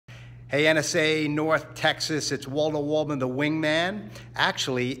Hey, NSA, North Texas, it's Waldo Waldman, the wingman,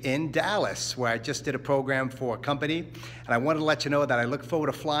 actually in Dallas, where I just did a program for a company. And I wanted to let you know that I look forward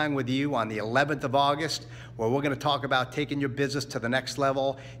to flying with you on the 11th of August, where we're going to talk about taking your business to the next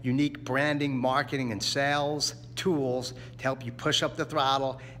level, unique branding, marketing, and sales tools to help you push up the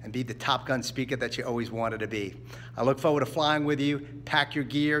throttle and be the Top Gun speaker that you always wanted to be. I look forward to flying with you. Pack your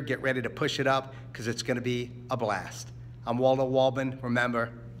gear, get ready to push it up, because it's going to be a blast. I'm Waldo Waldman.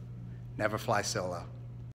 Remember, never fly solo.